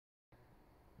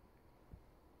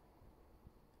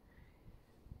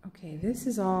Okay, this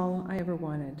is All I Ever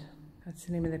Wanted. That's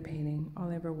the name of the painting,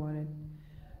 All I Ever Wanted.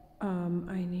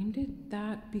 I named it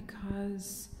that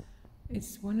because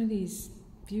it's one of these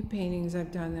few paintings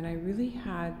I've done that I really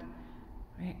had,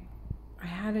 I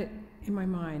had it in my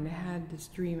mind. I had this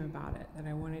dream about it, that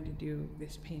I wanted to do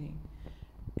this painting.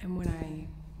 And when I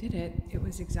did it, it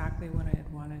was exactly what I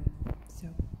had wanted. So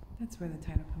that's where the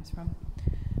title comes from.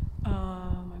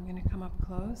 I'm gonna come up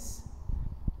close.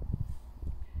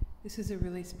 This is a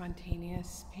really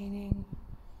spontaneous painting,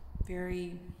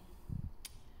 very,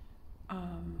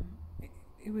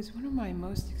 it was one of my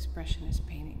most expressionist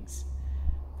paintings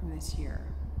from this year.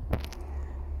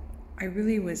 I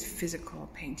really was physical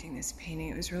painting this painting.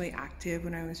 It was really active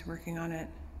when I was working on it.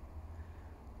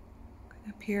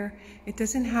 Up here, it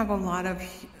doesn't have a lot of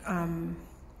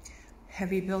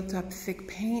heavy built up thick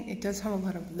paint. It does have a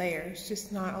lot of layers,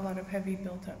 just not a lot of heavy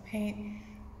built up paint.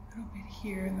 A little bit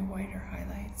here in the whiter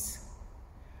highlights.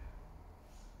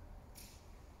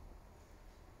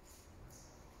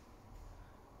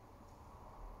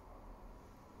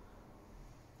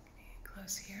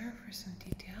 Close here for some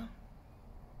detail.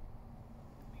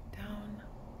 Down,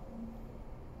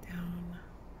 down.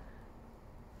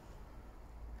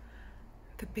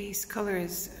 The base color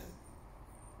is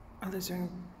alizarin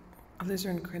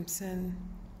crimson.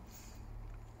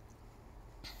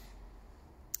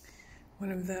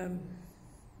 One of the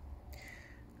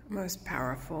most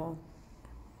powerful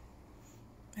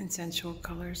and sensual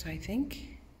colors, I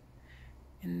think,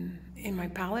 in my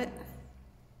palette.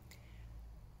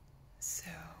 So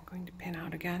I'm going to pin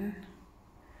out again.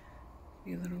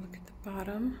 Give you a little look at the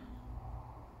bottom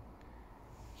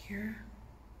here.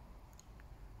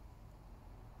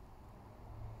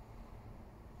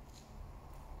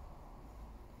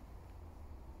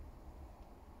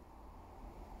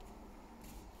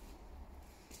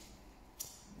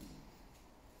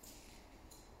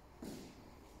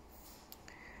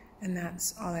 And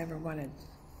that's All I Ever Wanted.